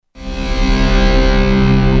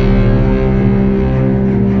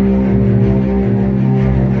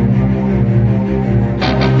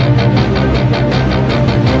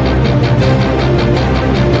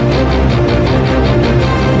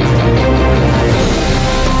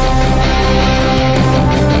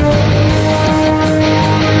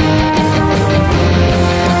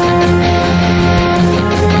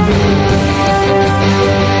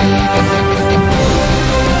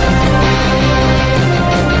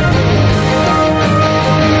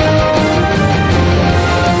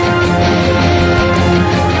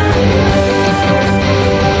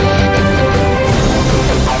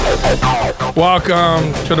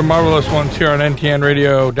Welcome to the Marvelous Ones here on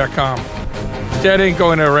ntnradio.com. See, I didn't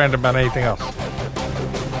go into a rant about anything else.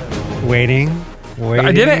 Waiting.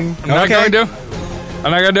 I didn't. I'm not going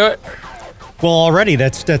to do it. Well, already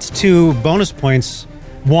that's 2 bonus points.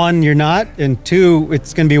 1, you're not, and 2,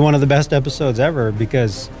 it's going to be one of the best episodes ever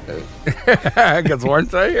because... Because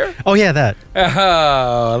Warren's not here? Oh, yeah, that.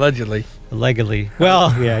 Allegedly.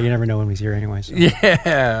 Well, yeah, you never know when he's here anyway. So.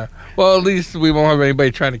 Yeah. Well, at least we won't have anybody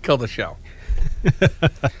trying to kill the show.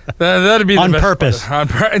 That'd be the on best purpose.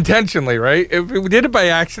 Intentionally, right? If we did it by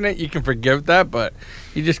accident, you can forgive that, but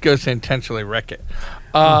you just go to intentionally wreck it.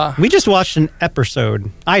 We just watched an episode.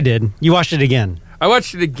 I did. You watched it again. I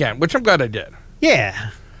watched it again, which I'm glad I did. Yeah.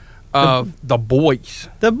 The Boys.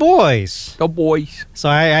 The Boys. The Boys. So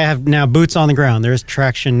I have now boots on the ground. There's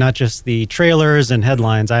traction, not just the trailers and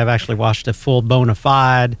headlines. I have actually watched a full bona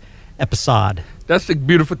fide episode. That's the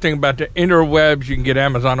beautiful thing about the interwebs. You can get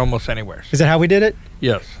Amazon almost anywhere. Is that how we did it?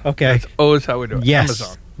 Yes. Okay. That's always how we do it. Yes.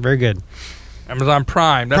 Amazon. Very good. Amazon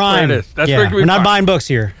Prime. That's Prime. where it is. That's yeah. where it can be We're not found. buying books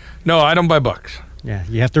here. No, I don't buy books. Yeah,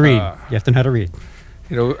 you have to read. You have to know how to read.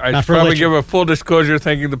 You know, I Not should for probably religion. give a full disclosure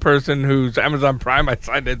thanking the person whose Amazon Prime I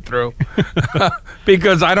signed it through.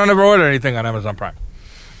 Because I don't ever order anything on Amazon Prime.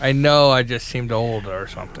 I know I just seemed old or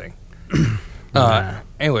something.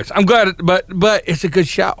 Anyways, I'm glad, but it's a good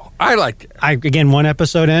show. I liked it. Again, 1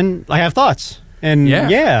 episode in, I have thoughts. And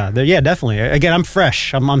yeah, definitely. Again, I'm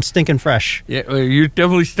fresh. I'm stinking fresh. Yeah, well, you're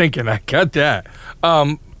definitely stinking. I got that.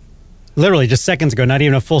 Literally just seconds ago, not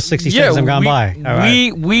even a full 60 seconds have gone by. All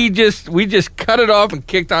right. We just cut it off and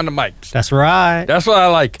kicked on the mics. That's right. That's what I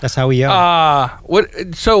like. That's how we yell.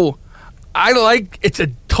 So I like it's a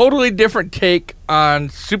totally different take on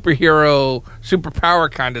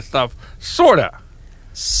superpower kind of stuff. Sorta.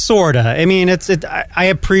 I mean, I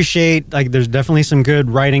appreciate, like, there's definitely some good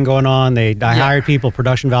writing going on. I hired people,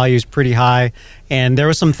 production value is pretty high, and there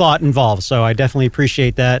was some thought involved, so I definitely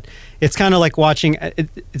appreciate that. It's kind of like watching,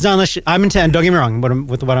 it's not unless, I'm intent, don't get me wrong,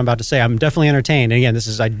 with what I'm about to say, I'm definitely entertained. And again,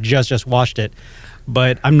 I just watched it,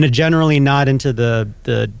 but I'm generally not into the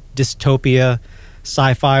dystopia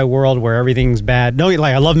sci-fi world where everything's bad. No,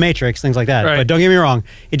 like I love Matrix, things like that. Right. But don't get me wrong,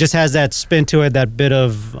 it just has that spin to it, that bit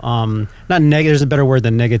of not negative. There's a better word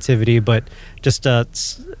than negativity, but just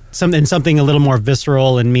something a little more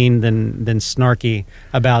visceral and mean than snarky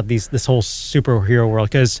about this whole superhero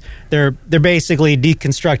world, because they're basically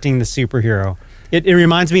deconstructing the superhero. It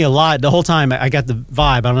reminds me a lot. The whole time I got the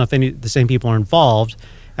vibe. I don't know if the same people are involved.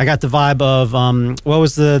 I got the vibe of what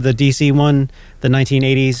was the DC one, the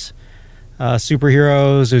 1980s.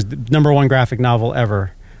 Superheroes. It was the #1 graphic novel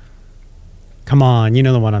ever. Come on, you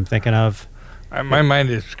know the one I'm thinking of. My mind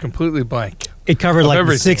is completely blank. It covered like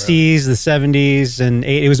the 60s, really. The 70s, and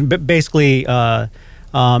it was basically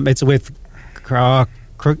it's with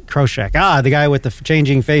Kroshak. The guy with the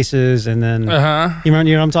changing faces, and then you know what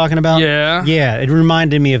I'm talking about? Yeah. It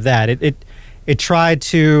reminded me of that. It tried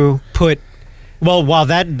to put while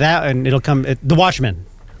that and it'll come The Watchmen.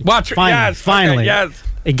 Finally. Okay, yes.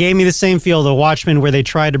 It gave me the same feel, The Watchmen, where they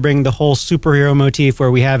tried to bring the whole superhero motif,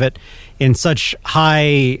 where we have it in such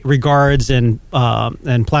high regards and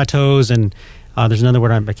plateaus, and there's another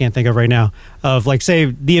word I can't think of right now, of like, say,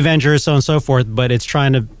 the Avengers, so on and so forth, but it's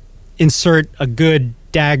trying to insert a good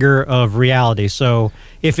dagger of reality. So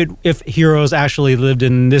if heroes actually lived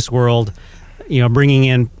in this world, you know, bringing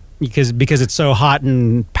in, because it's so hot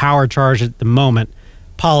and power charged at the moment,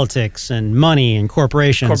 politics and money and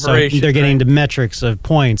corporations. So they're getting into metrics of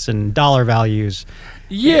points and dollar values.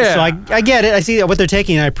 Yeah. So I get it. I see what they're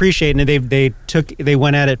taking. And I appreciate it. And they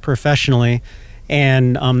went at it professionally,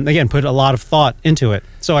 and again put a lot of thought into it.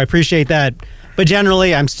 So I appreciate that. But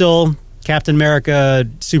generally, I'm still Captain America,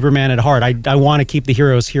 Superman at heart. I want to keep the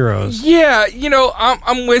heroes. Yeah, you know,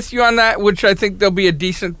 I'm with you on that, which I think there'll be a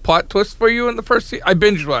decent plot twist for you in the first season. I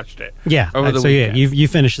binge watched it. Yeah, over the weekend. You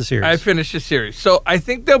finished the series. I finished the series. So I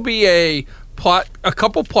think there'll be a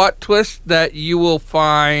couple plot twists that you will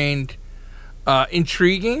find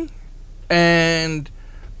intriguing and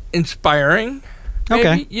inspiring. Maybe.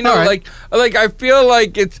 Okay. You know, right. like I feel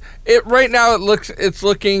like it's right now it's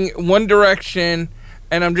looking one direction.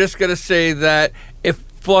 And I'm just going to say that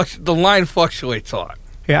the line fluctuates a lot.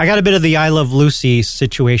 Yeah, I got a bit of the I Love Lucy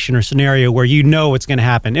situation or scenario where you know what's going to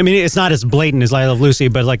happen. I mean, it's not as blatant as I Love Lucy,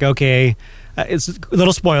 but like, okay, it's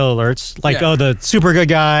little spoiler alerts. Like, the super good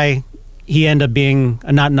guy, he ended up being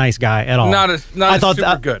a not nice guy at all. Not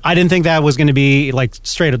super good. I didn't think that was going to be like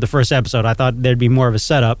straight up the first episode. I thought there'd be more of a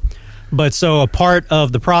setup. But so a part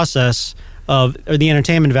of the process of the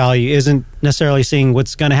entertainment value isn't necessarily seeing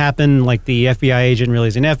what's going to happen, like the FBI agent really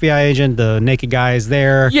is an FBI agent, the naked guy is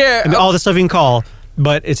there, all the stuff you can call.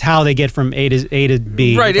 but it's how they get from A to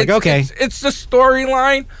B. Right. It's like, okay. It's the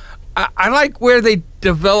storyline. I like where they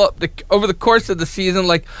developed over the course of the season.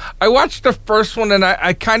 Like, I watched the first one, and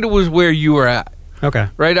I kind of was where you were at. Okay.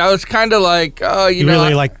 Right? I was kind of like, oh, you know.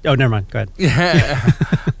 Really like, oh, never mind. Go ahead. Yeah.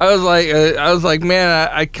 I was like, man,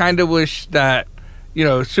 I kind of wish that, you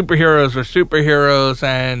know, superheroes were superheroes,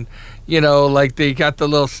 and, you know, like they got the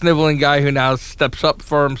little sniveling guy who now stands up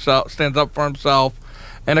for himself,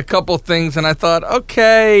 and a couple things, and I thought,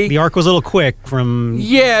 okay. The arc was a little quick from...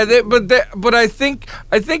 Yeah, but I think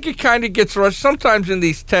it kind of gets rushed sometimes in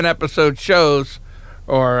these 10-episode shows,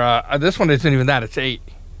 or this one isn't even that, it's 8.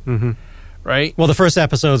 Mm-hmm. Right? Well, the first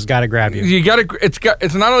episode's got to grab you.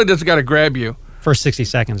 It's not only does it got to grab you. First 60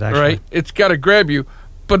 seconds, actually. Right? It's got to grab you,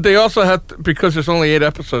 but they also have to, because there's only 8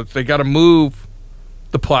 episodes, they got to move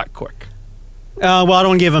the plot quick. Well, I don't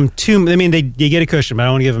want to give them too... I mean, you get a cushion, but I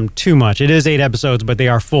don't want to give them too much. It is 8 episodes, but they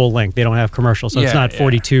are full length. They don't have commercials, so it's not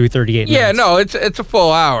 42, 38 minutes. Yeah, no, it's a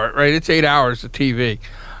full hour, right? It's 8 hours of TV.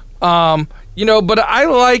 You know, but I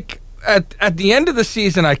like... At the end of the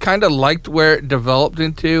season, I kind of liked where it developed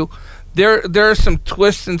into. There are some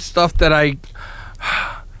twists and stuff that I...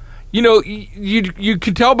 You know, you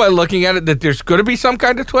can tell by looking at it that there's going to be some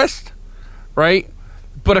kind of twist, right?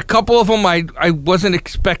 But a couple of them, I wasn't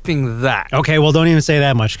expecting that. Okay, well, don't even say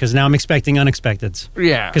that much, because now I'm expecting unexpecteds.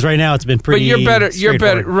 Yeah. Because right now it's been pretty But you're better,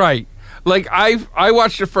 straightforward. right. Like, I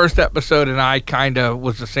watched the first episode, and I kind of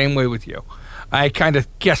was the same way with you. I kind of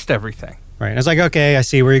guessed everything. Right. I was like, okay, I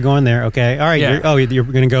see where you're going there. Okay. All right. Yeah. You're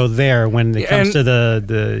going to go there when it comes to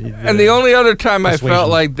the... And the only other time persuasion. I felt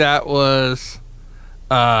like that was...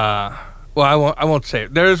 well, I won't say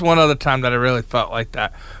it. There's one other time that I really felt like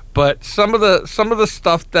that. But some of the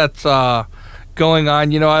stuff that's going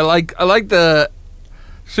on, you know, I like the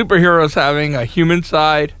superheroes having a human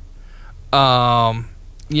side.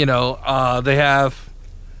 You know, they have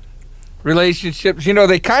relationships. You know,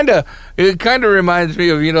 it kind of reminds me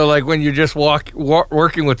of, you know, like when you're just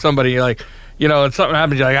working with somebody, you're like, you know, and something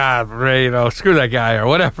happens, you're like, you know, screw that guy or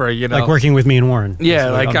whatever, you know. Like working with me and Warren. Yeah,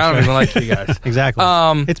 like I don't even like you guys. Exactly.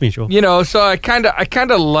 It's mutual. You know, so I kind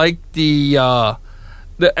of like the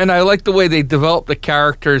and I like the way they develop the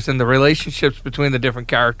characters and the relationships between the different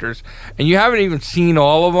characters. And you haven't even seen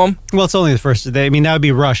all of them. Well, it's only the first. I mean, that would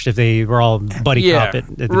be rushed if they were all buddy cop at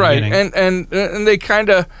the beginning. And they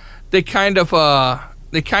kind of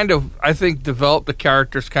I think developed the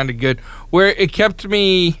characters kind of good. Where it kept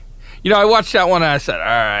me, you know, I watched that one and I said, all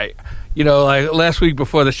right, you know, like last week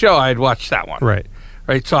before the show, I had watched that one. Right.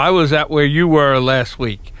 So I was at where you were last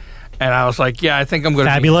week, and I was like, yeah, I think I'm going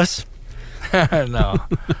to Fabulous. No,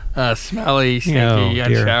 smelly, stinky,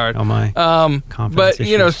 unshowered. Oh my. But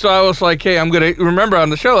you know, so I was like, hey, I'm gonna remember on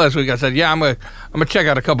the show last week. I said, yeah, I'm gonna check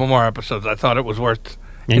out a couple more episodes. I thought it was worth.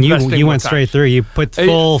 And you went straight through. You put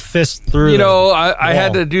full fist through. You know, I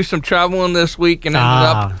had to do some traveling this week, and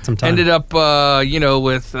ended up you know,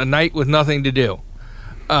 with a night with nothing to do.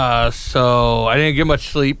 So I didn't get much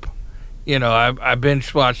sleep. You know, I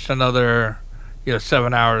binge watched another, you know,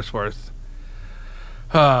 7 hours worth.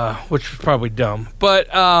 Which was probably dumb, but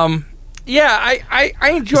yeah, I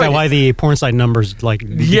enjoyed. Is that why the porn site numbers like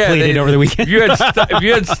depleted over the weekend? If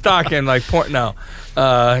you had stock in like porn, no,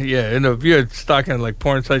 yeah, and if you had stock in like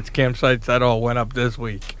porn sites, campsites, that all went up this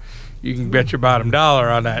week. You can bet your bottom dollar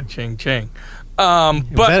on that. Ching ching.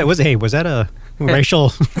 But was that a racial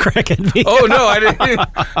crackhead? Oh no, I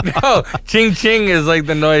didn't. No, ching ching is like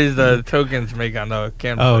the noise the tokens make on the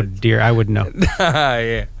campsite. Oh dear, I would know.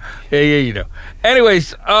 yeah, you know.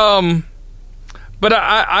 Anyways, but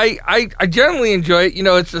I generally enjoy it. You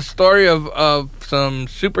know, it's a story of some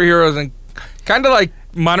superheroes and kind of like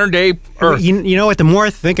modern day Earth. You know what? The more I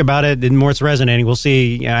think about it, the more it's resonating. We'll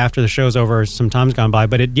see after the show's over. Some time's gone by,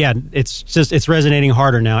 but it's resonating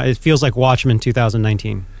harder now. It feels like Watchmen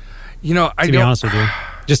 2019. You know, to be honest with you,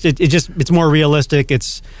 it's more realistic.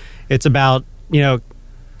 It's about, you know,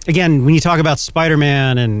 again, when you talk about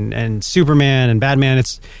Spider-Man and Superman and Batman,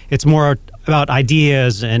 it's more about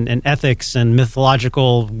ideas and ethics and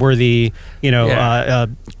mythological worthy, you know,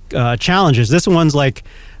 challenges. This one's like,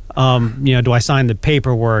 you know, do I sign the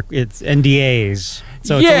paperwork? It's NDAs.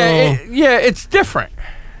 So it's different.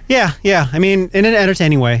 Yeah. I mean, in an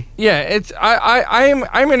entertaining way. Yeah, it's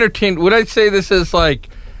I'm entertained. Would I say this is like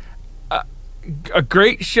a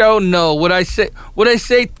great show? No. Would I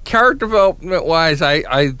say character development wise,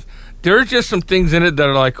 there's just some things in it that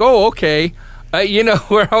are like, oh, okay. You know,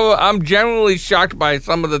 where I'm generally shocked by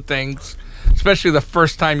some of the things, especially the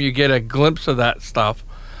first time you get a glimpse of that stuff.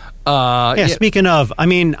 Speaking of, I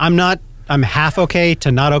mean, I'm half okay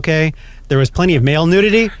to not okay. There was plenty of male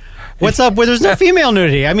nudity. What's up? Where there's no female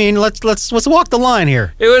nudity. I mean, let's walk the line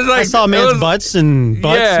here. It was like I saw men's butts and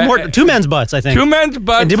butts. Yeah. Two men's butts, I think. Two men's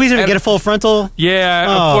butts. And did we even get a full frontal? Yeah,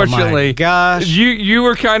 Oh, unfortunately. my gosh. You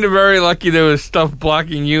were kind of very lucky there was stuff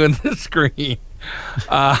blocking you in the screen.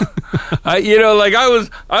 Like I was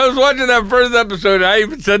watching that first episode, and I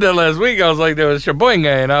even said that last week. I was like, there was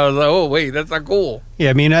Shaboinga, and I was like, oh wait, that's not cool. Yeah,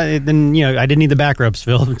 I mean, I didn't need the back rubs,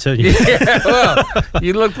 Phil. Until Yeah, well,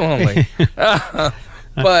 you look lonely.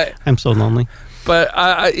 But I'm so lonely.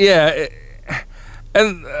 But yeah,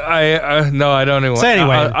 and I don't even. So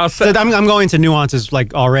anyway, I'll say, I'm going to nuances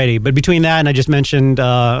like already, but between that and I just mentioned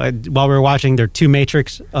while we were watching, there are two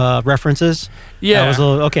Matrix references. Yeah, that was a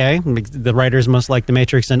little, okay. The writers must like the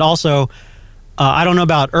Matrix, and also I don't know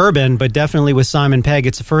about Urban, but definitely with Simon Pegg,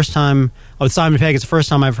 it's the first time. With Simon Pegg, it's the first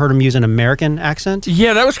time I've heard him use an American accent.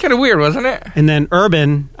 Yeah, that was kind of weird, wasn't it? And then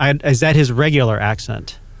Urban, is that his regular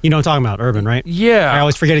accent? You know what I'm talking about, Urban, right? Yeah. I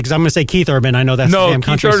always forget it because I'm going to say Keith Urban. I know that's the damn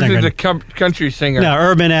country singer. No, Keith Urban's a country singer. No,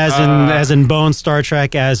 Urban as in Bones, Star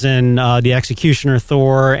Trek, as in The Executioner,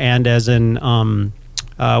 Thor, and as in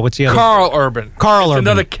what's the other? Carl Urban. Carl Urban.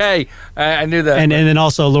 Another K. I knew that. And then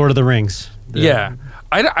also Lord of the Rings. Yeah.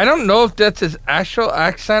 I don't know if that's his actual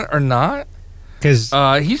accent or not. Because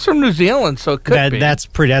he's from New Zealand, so it could be. That's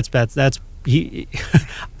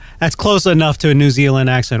that's close enough to a New Zealand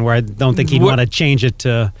accent where I don't think he'd want to change it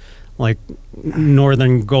to like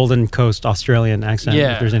Northern Golden Coast Australian accent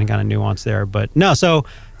if there's any kind of nuance there. But no, so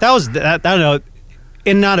that was that. I don't know,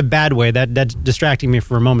 in not a bad way. That's distracting me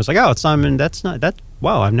for a moment. It's like, oh, it's Simon. That's not that.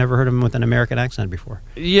 Wow, I've never heard him with an American accent before.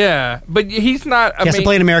 Yeah, but he's not. He has to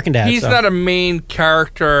play an American dad. He's not a main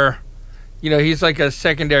character. He's like a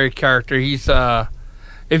secondary character. He's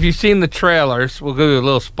if you've seen the trailers, we'll give you a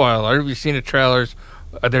little spoiler. If you've seen the trailers.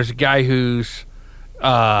 There's a guy whose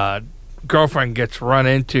girlfriend gets run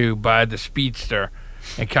into by the speedster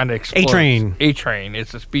and kind of explodes. A-Train. A-Train.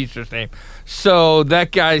 It's the speedster's name. So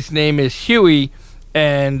that guy's name is Huey,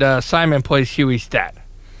 and Simon plays Huey's dad.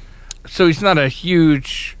 So he's not a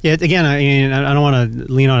huge... Yeah, again, I mean, I don't want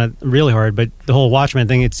to lean on it really hard, but the whole Watchmen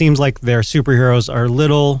thing, it seems like their superheroes are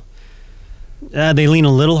little... they lean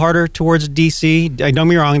a little harder towards DC. Don't get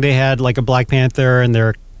me wrong, they had like a Black Panther and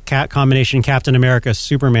their combination Captain America,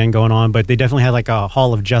 Superman going on, but they definitely had like a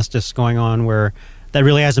Hall of Justice going on where that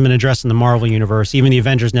really hasn't been addressed in the Marvel universe. Even the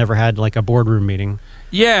Avengers never had like a boardroom meeting.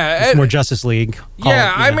 Yeah, it's more Justice League.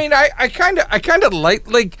 I mean, I kind of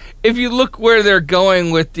like if you look where they're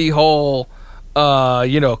going with the whole,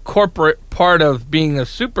 corporate part of being a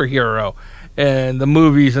superhero. And the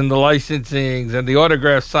movies and the licensings and the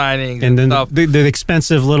autograph signings and then stuff. The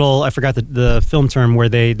expensive little, I forgot the film term, where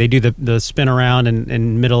they do the spin around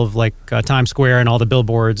in middle of like Times Square and all the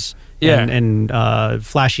billboards and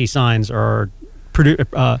flashy signs are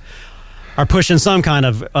pushing some kind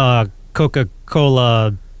of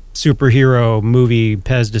Coca-Cola superhero movie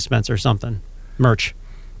Pez dispenser or something. Merch.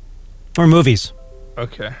 Or movies.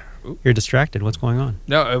 Okay. Ooh. You're distracted. What's going on?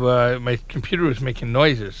 No, my computer was making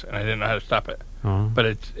noises, and I didn't know how to stop it. Oh.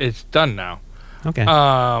 But it's done now. Okay.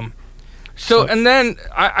 So and then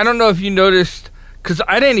I don't know if you noticed, because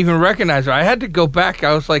I didn't even recognize her. I had to go back.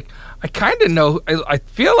 I was like, I kind of know. I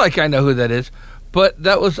feel like I know who that is. But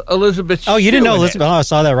that was Elizabeth Shue. Oh, you didn't know Elizabeth? Oh, I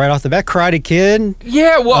saw that right off the bat. Karate Kid.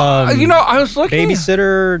 Yeah, well, I was looking.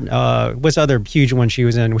 Babysitter. What's the other huge one she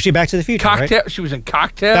was in? Was she Back to the Future? Cocktail. Right? She was in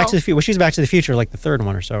Cocktail. Back to the Future. Well, she was Back to the Future, like the third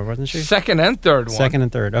one or so, wasn't she? Second and third one. Second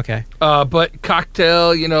and third. Okay. But Cocktail.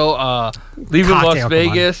 Leaving Las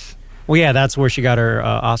Vegas. Well, yeah, that's where she got her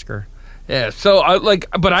Oscar. Yeah. So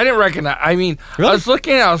but I didn't recognize. I mean, really? I was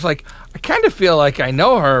looking. I was like, I kind of feel like I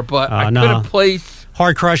know her, but I couldn't place.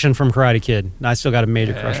 Hard crushing from Karate Kid. I still got a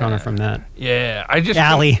major crush on her from that. Yeah, I just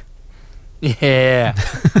Allie. Yeah,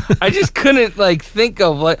 I just couldn't think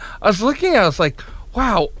of I was looking. I was like,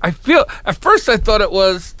 wow. I feel. At first, I thought it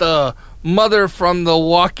was the mother from the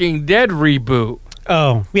Walking Dead reboot.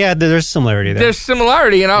 Oh, yeah. There's similarity there. There's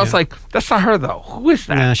similarity, and I was like, that's not her though. Who is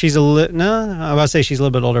that? Yeah, she's I'm about to say she's a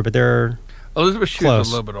little bit older, but they're. Elizabeth Shue's a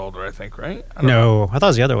little bit older, I think, right? I thought it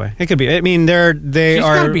was the other way. It could be. I mean, she's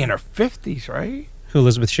got to be in her 50s, right? Who,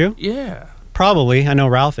 Elizabeth Shue? Yeah. Probably. I know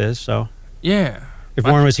Ralph is, so. Yeah. If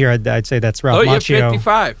Warren was here, I'd say that's Ralph Macchio. Oh, yeah,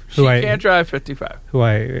 55. She can't drive 55.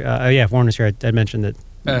 If Warren was here, I'd mentioned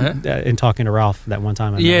that in talking to Ralph that one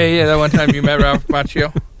time. That one time you met Ralph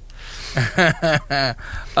Macchio.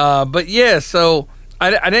 But yeah, so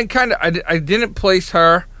I didn't place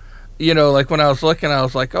her, when I was looking, I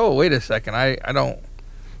was like, oh, wait a second, I don't.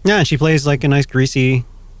 Yeah, and she plays like a nice greasy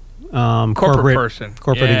corporate person.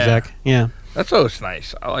 Corporate exec. Yeah. That's always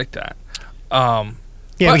nice. I like that.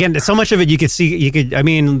 Yeah, again, so much of it you could see. You could, I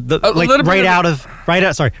mean, like right out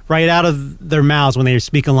of their mouths when they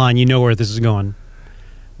speak a line, you know where this is going.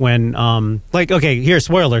 When, like, okay, here's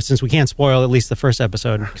spoilers since we can't spoil at least the first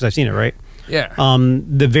episode because I've seen it, right? Yeah.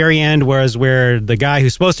 The very end was where the guy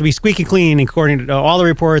who's supposed to be squeaky clean, according to all the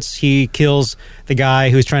reports, he kills the guy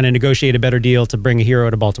who's trying to negotiate a better deal to bring a hero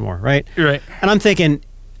to Baltimore, right? Right. And I'm thinking,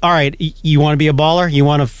 all right, you want to be a baller? You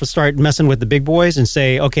want to start messing with the big boys and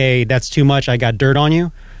say, okay, that's too much. I got dirt on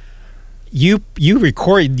you. You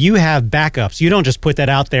record. You have backups. You don't just put that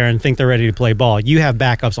out there and think they're ready to play ball. You have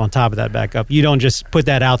backups on top of that backup. You don't just put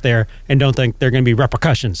that out there and don't think there are going to be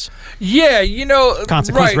repercussions. Yeah, you know,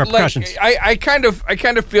 consequence repercussions. Like, I kind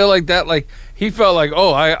of feel like that. Like he felt like,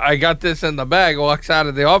 oh, I got this in the bag. Walks out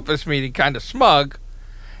of the office meeting kind of smug.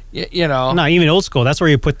 You know, no, even old school. That's where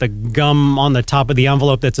you put the gum on the top of the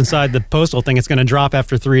envelope that's inside the postal thing. It's going to drop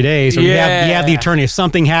after 3 days. Or you have the attorney. If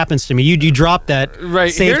something happens to me, you drop that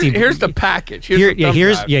right. Safety. Here's the package.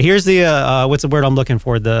 Here's the what's the word I'm looking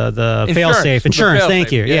for? The fail safe insurance.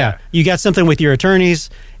 Thank you. Yeah, you got something with your attorneys.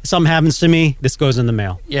 If something happens to me, this goes in the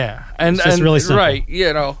mail. Yeah, it's really simple. Right.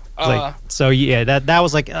 You know. So yeah, that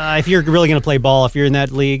was like if you're really going to play ball, if you're in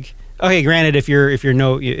that league. Okay, granted, if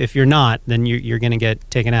you're not, then you're going to get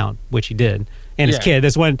taken out, which he did, and his kid.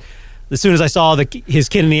 That's when, as soon as I saw his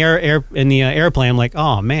kid in the airplane, I'm like,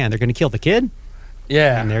 oh man, they're going to kill the kid.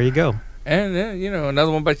 Yeah, and there you go. And another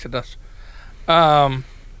one bites the dust.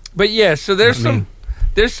 But yeah, so there's some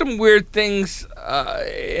weird things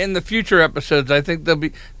in the future episodes. I think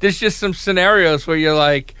there's just some scenarios where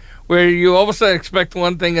you all of a sudden expect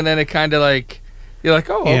one thing and then it kind of like. You're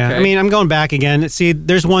like, oh, yeah. okay. I mean, I'm going back again. See,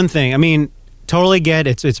 there's one thing. I mean, totally get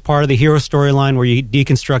it's part of the hero storyline where you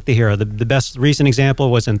deconstruct the hero. The best recent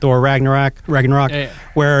example was in Thor Ragnarok,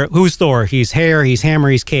 where who's Thor? He's hair, he's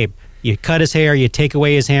hammer, he's cape. You cut his hair, you take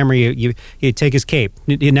away his hammer, you take his cape.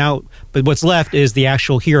 But what's left is the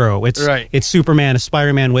actual hero. It's Superman,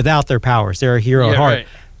 Spider-Man without their powers. They're a hero at heart. Right.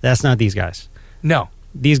 That's not these guys. No.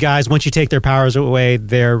 These guys, once you take their powers away,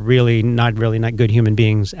 they're really not good human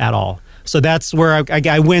beings at all. So that's where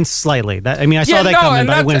I winced slightly. I saw that coming,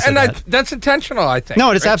 but I winced at that. That's intentional, I think.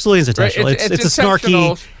 No, it's absolutely intentional. Right? It's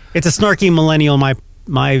a snarky millennial, my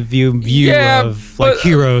view of like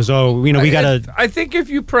heroes. Oh, we gotta. I think if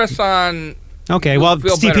you press on. Okay, well,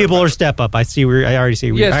 Steve people or step up. I already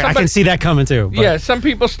see. I can see that coming too. But. Yeah, some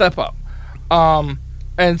people step up,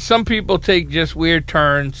 and some people take just weird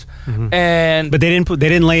turns. Mm-hmm. But they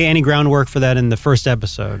didn't lay any groundwork for that in the first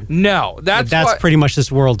episode. No, that's pretty much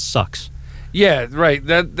this world sucks. Yeah, right.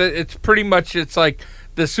 That it's pretty much it's like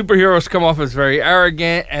the superheroes come off as very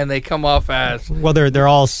arrogant and they come off as they're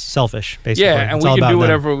all selfish basically. Yeah, and we can do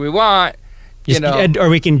whatever we want, or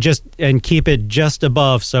we can just keep it just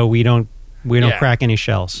above so we don't crack any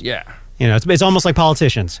shells. Yeah. It's almost like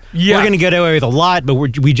politicians. Yeah. We're going to get away with a lot, but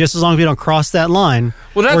we just as long as we don't cross that line,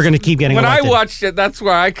 we're going to keep getting elected. When I watched it, that's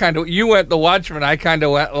where you went The Watchmen. I kind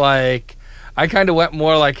of went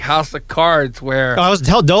more like House of Cards, where I was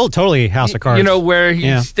totally House of Cards. Where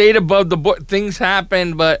he stayed above the board. Things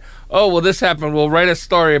happened, but this happened. We'll write a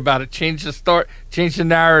story about it. Change the story. Change the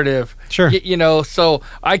narrative. Sure. So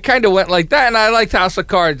I kind of went like that, and I liked House of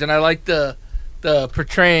Cards, and I liked the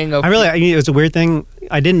portraying of. It was a weird thing.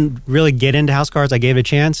 I didn't really get into House of Cards. I gave it a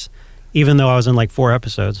chance, even though I was in like 4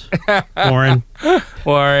 episodes. Warren.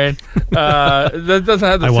 That doesn't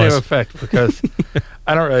have the same effect because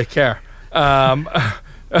I don't really care. We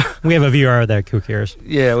have a viewer there. Who cares?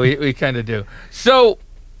 Yeah, we kind of do. So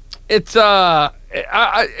it's to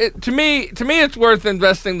me it's worth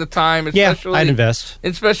investing the time. Especially, I'd invest.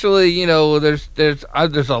 Especially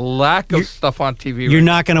there's a lack of stuff on TV. You're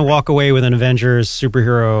not going to walk away with an Avengers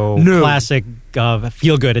superhero classic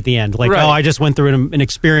feel good at the end. Like I just went through an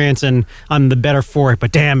experience and I'm the better for it.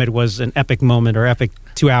 But damn, it was an epic moment or epic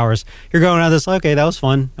 2 hours. You're going out of this. Okay, that was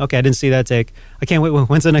fun. Okay, I didn't see that take. I can't wait.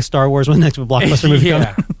 When's the next Star Wars? When's the next blockbuster movie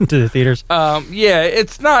coming to the theaters?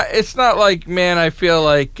 It's not like, man, I feel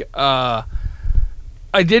like I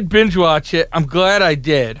did binge watch it. I'm glad I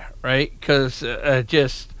did, right? Because it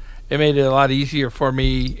made it a lot easier for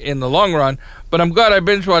me in the long run. But I'm glad I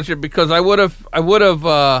binge watched it because I would have. I'm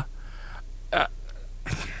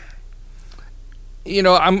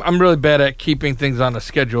really bad at keeping things on a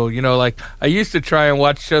schedule. Like I used to try and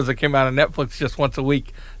watch shows that came out on Netflix just once a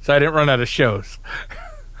week, so I didn't run out of shows.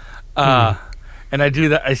 And I do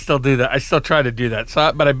that. I still do that. I still try to do that.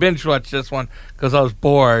 But I binge watched this one because I was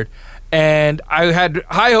bored. And I had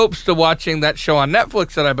high hopes to watching that show on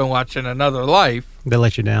Netflix that I've been watching, Another Life. They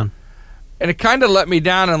let you down. and it kind of let me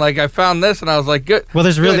down. And like I found this, and I was like, good. Well,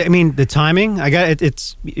 there's really, good. I mean, the timing. I got it.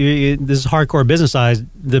 This is hardcore business size.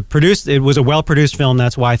 It was a well produced film.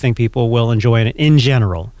 That's why I think people will enjoy it in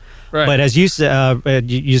general. Right. But as you said,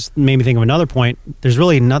 you just made me think of another point. There's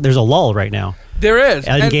really not. There's a lull right now. There is.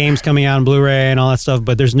 And games coming out on Blu-ray and all that stuff.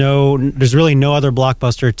 But there's really no other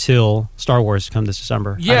blockbuster till Star Wars come this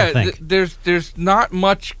December. I Yeah, don't think. there's not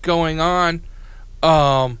much going on.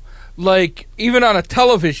 Like even on a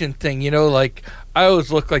television thing, like I always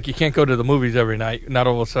look like you can't go to the movies every night. Not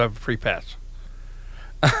all of us have a free pass.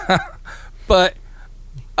 But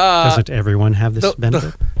Doesn't everyone have this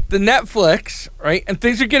benefit? the Netflix, right? And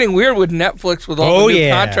things are getting weird with Netflix with all the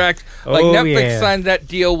new contracts. Like Netflix signed that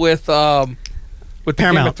deal with the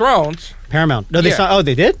Game of Thrones. Paramount. No, they signed. Oh,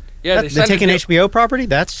 they did. Yeah, they're taking HBO proproperty.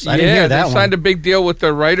 I didn't hear that they signed a big deal with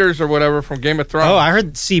the writers or whatever from Game of Thrones. Oh, I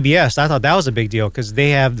heard CBS. I thought that was a big deal because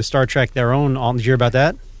they have the Star Trek their own. Did you hear about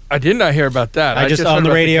that? I did not hear about that. I just heard on the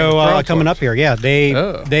about radio coming up here. Yeah, they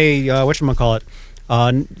whatchamacallit.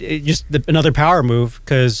 Just another power move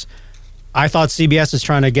because I thought CBS is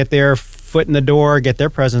trying to get their foot in the door, get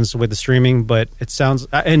their presence with the streaming, but it sounds,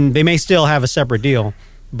 and they may still have a separate deal,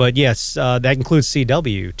 but yes, that includes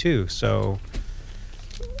CW too. So,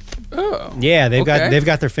 yeah, they've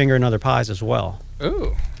got their finger in other pies as well.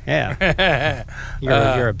 Ooh, yeah,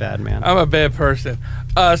 you're a bad man. I'm a bad person.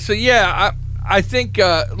 So yeah, I think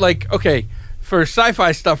for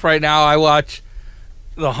sci-fi stuff right now, I watch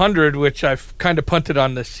The 100, which I've kind of punted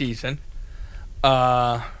on this season.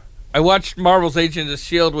 I watched Marvel's Agents of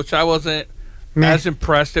S.H.I.E.L.D., which I wasn't as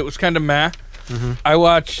impressed. It was kind of meh. Mm-hmm. I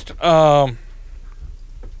watched...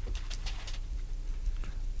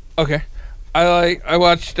 okay. I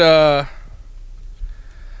watched The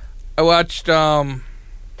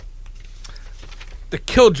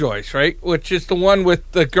Killjoys, right? Which is the one with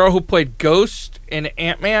the girl who played Ghost in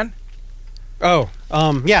Ant-Man. Oh,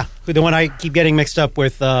 yeah. The one I keep getting mixed up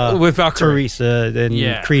with Valkyrie. Teresa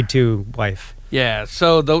and Creed 2 wife. Yeah,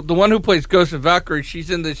 so the one who plays Ghost of Valkyrie, she's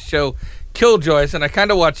in this show Killjoys, and I kind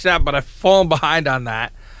of watched that, but I've fallen behind on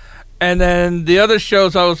that. And then the other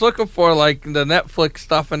shows I was looking for, like the Netflix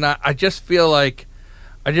stuff, and I just feel like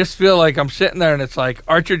I'm sitting there, and it's like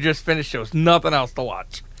Archer just finished. There was nothing else to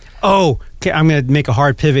watch. Oh, okay, I'm going to make a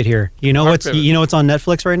hard pivot here. You know what's on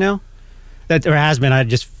Netflix right now? That or has been. I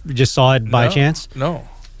just saw it by chance. No.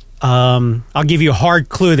 I'll give you a hard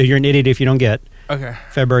clue that you're an idiot if you don't get. Okay.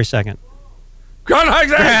 February 2nd. Groundhog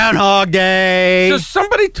Day. Groundhog Day. So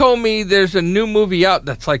somebody told me there's a new movie out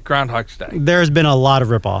that's like Groundhog's Day. There's been a lot of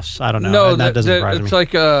ripoffs. I don't know. No, that doesn't surprise me. It's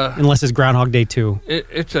like a unless it's Groundhog Day 2.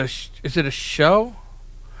 Is it a show?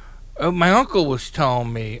 My uncle was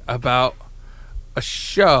telling me about a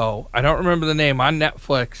show. I don't remember the name on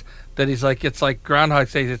Netflix. That he's like, it's like Groundhog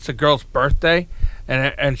Day. It's a girl's birthday,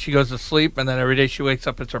 and she goes to sleep, and then every day she wakes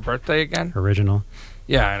up, it's her birthday again. Original.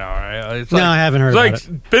 Yeah, I know, right? It's no, I haven't heard about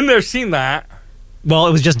it. Been there, seen that. Well,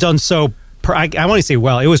 it was just done so. I want to say,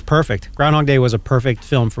 it was perfect. Groundhog Day was a perfect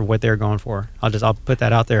film for what they're going for. I'll put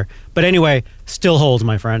that out there. But anyway, still holds,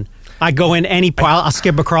 my friend. I go in I'll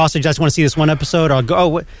skip across. I just want to see this one episode. I'll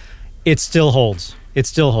go. It still holds. It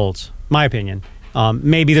still holds. My opinion.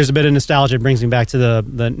 Maybe there's a bit of nostalgia. It brings me back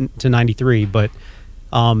to to '93, but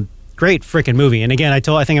great freaking movie. And again, I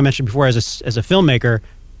think I mentioned before, as a filmmaker,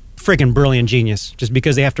 freaking brilliant genius. Just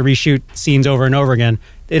because they have to reshoot scenes over and over again,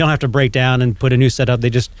 they don't have to break down and put a new setup. They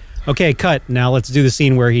just cut. Now let's do the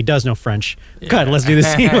scene where he does know French. Yeah. Cut. Let's do the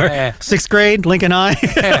scene where 6th grade Lincoln High.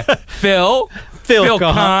 Phil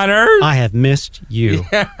Connor. I have missed you.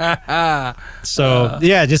 So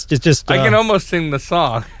just I can almost sing the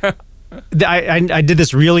song. I did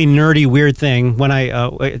this really nerdy, weird thing when I,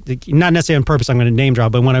 not necessarily on purpose, I'm going to name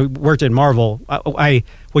drop, but when I worked at Marvel, I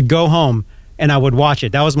would go home and I would watch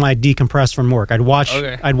it. That was my decompress from work. I'd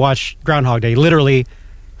watch Groundhog Day. Literally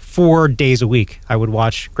 4 days a week, I would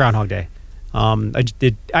watch Groundhog Day. And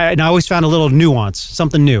I always found a little nuance,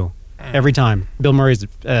 something new every time. Bill Murray's,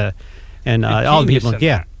 and all the people.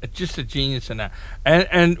 Yeah. It's just a genius in that.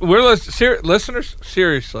 And we're listeners,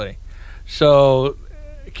 seriously. So...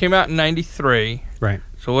 It came out in '93, right?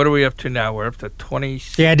 So what are we up to now? We're up to 20.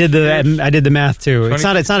 Yeah, I did the math too.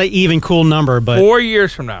 20, it's not an even cool number, but 4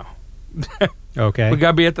 years from now. Okay, we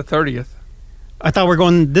gotta be at the 30th. I thought we're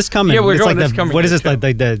going this coming. Yeah, we're it's going like this coming. What is this? Like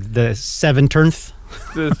the 7th?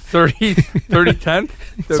 The 30th?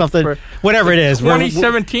 Something. Whatever it is.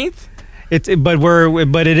 2017th.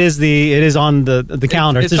 But it is on the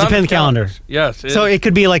calendar. It's on a pin the calendar. calendars. Yes. So it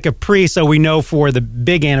could be like a so we know for the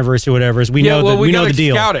big anniversary, or whatever. We know the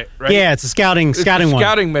deal. Scout it, right? Yeah, it's a scouting one.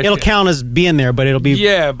 Scouting mission. It'll count as being there, but it'll be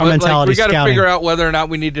our mentality. We got to figure out whether or not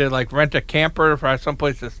we need to like rent a camper for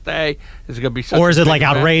someplace to stay. Is it going to be or is it like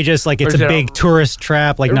outrageous? Like it's a big tourist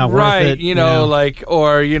trap, like not worth it. You know, like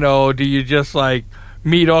or do you just like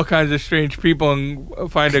meet all kinds of strange people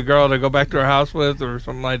and find a girl to go back to her house with or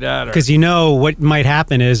something like that? Because what might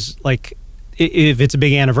happen is like if it's a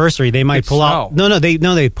big anniversary, they might pull out.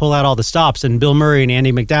 They pull out all the stops, and Bill Murray and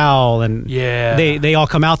Andy McDowell and they all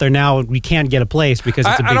come out there. Now we can't get a place because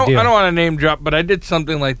it's a big deal. I don't want to name drop, but I did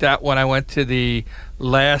something like that when I went to the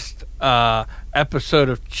last episode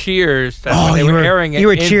of Cheers. When they were airing it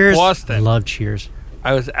in Cheers? Boston. I love Cheers.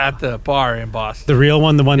 I was at the bar in Boston. The real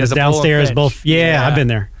one, the one that's downstairs. Both. Yeah, I've been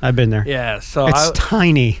there. Yeah, so it's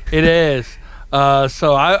tiny. It is.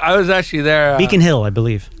 So I was actually there. Beacon Hill, I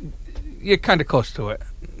believe. You're kind of close to it.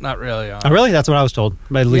 Not really. Oh, really? That's what I was told,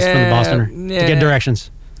 at least from the Bostoner, to get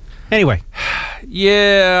directions. Anyway.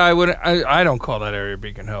 Yeah, I wouldn't. I don't call that area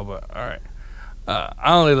Beacon Hill, but all right.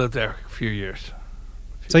 I only lived there a few years.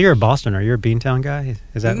 So you're a Bostoner. You're a Beantown guy?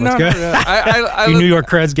 Is that what's good? No. I New York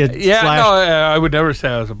creds get slashed? No, I would never say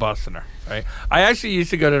I was a Bostoner. Right? I actually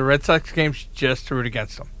used to go to the Red Sox games just to root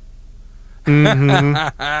against them.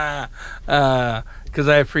 Because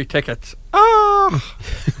I have free tickets. Oh!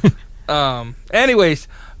 Anyways,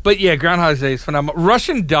 but yeah, Groundhog Day is phenomenal.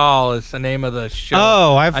 Russian Doll is the name of the show.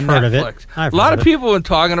 Oh, I've heard Netflix. of it. A lot of people have been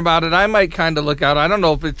talking about it. I might kind of look out. I don't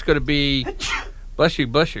know if it's going to be... Bless you.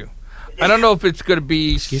 I don't know if it's going to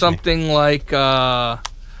be something like that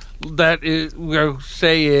we'll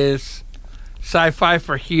say is sci-fi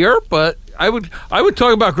for here, but I would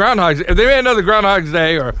talk about Groundhogs. If they made another Groundhog's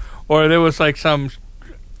Day or there was like some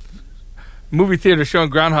movie theater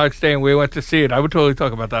showing Groundhog's Day and we went to see it, I would totally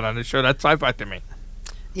talk about that on the show. That's sci-fi to me.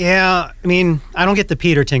 Yeah, I mean, I don't get the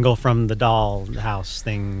Peter tingle from the doll house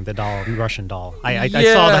thing, the Russian doll. I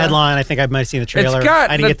saw the headline. I think I might have seen the trailer. It's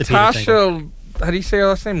got I didn't get the Peter tingle. How do you say her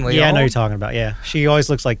last name? Leon? Yeah, I know who you're talking about. Yeah, she always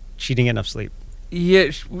looks like she didn't get enough sleep. Yeah,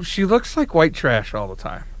 she looks like white trash all the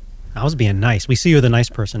time. I was being nice. We see you're the nice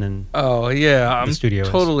person in. Oh yeah, I'm studio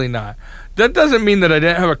totally not. That doesn't mean that I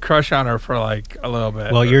didn't have a crush on her for like a little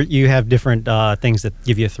bit. Well, you have different things that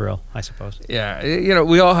give you a thrill, I suppose. Yeah,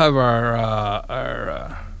 we all have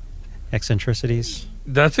our eccentricities.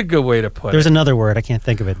 That's a good way to put it. There's another word I can't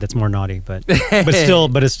think of it that's more naughty, but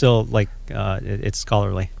it's still like it's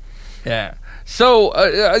scholarly. Yeah. So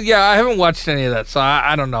I haven't watched any of that, so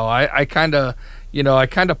I don't know. I kind of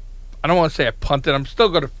I don't want to say I punted. I'm still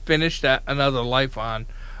going to finish that Another Life on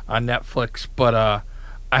Netflix, but I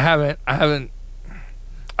haven't found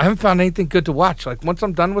anything good to watch. Like once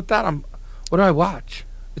I'm done with that, what do I watch?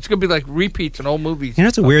 It's going to be like repeats and old movies. You know,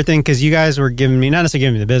 it's a weird thing because you guys were giving me, not necessarily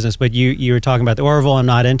giving me the business, but you were talking about the Orville. I'm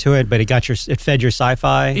not into it, but it fed your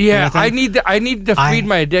sci-fi. Yeah, I need to feed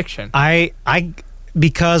my addiction.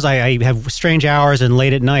 Because I have strange hours and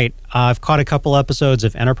late at night, I've caught a couple episodes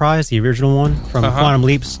of Enterprise, the original one from Quantum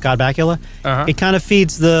Leap, Scott Bakula. It kind of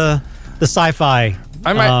feeds the sci-fi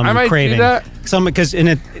I might craving. do that. Because in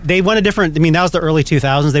it, they went a different. I mean, that was the early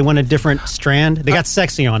 2000s. They went a different strand. They got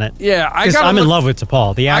sexy on it. Yeah, I'm in love with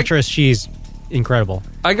T'Pol. The actress, she's incredible.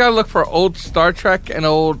 I gotta look for old Star Trek and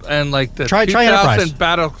like the try 2000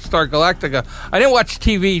 Battlestar Galactica. I didn't watch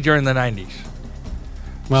TV during the 90s.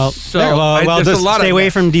 Well, there's a lot stay of away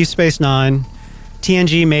from Deep Space Nine,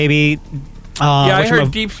 TNG maybe. I heard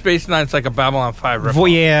Deep Space Nine's like a Babylon 5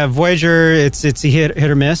 ripoff. Voyager, it's a hit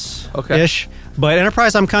or miss ish. But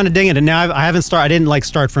Enterprise, I'm kind of digging it. Now I haven't started. I didn't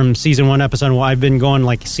start from season 1, episode 1. I've been going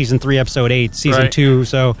like season 3, episode 8, season 2.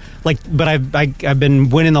 So but I've been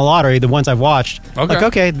winning the lottery. The ones I've watched.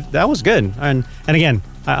 Okay, that was good. And again,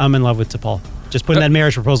 I'm in love with T'Pol. Just putting that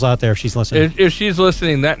marriage proposal out there if she's listening. If she's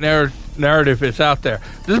listening, that narrative is out there.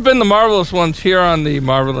 This has been the Marvelous Ones here on the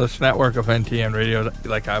Marvelous Network of NTN Radio.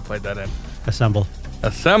 Like I played that in. Assemble.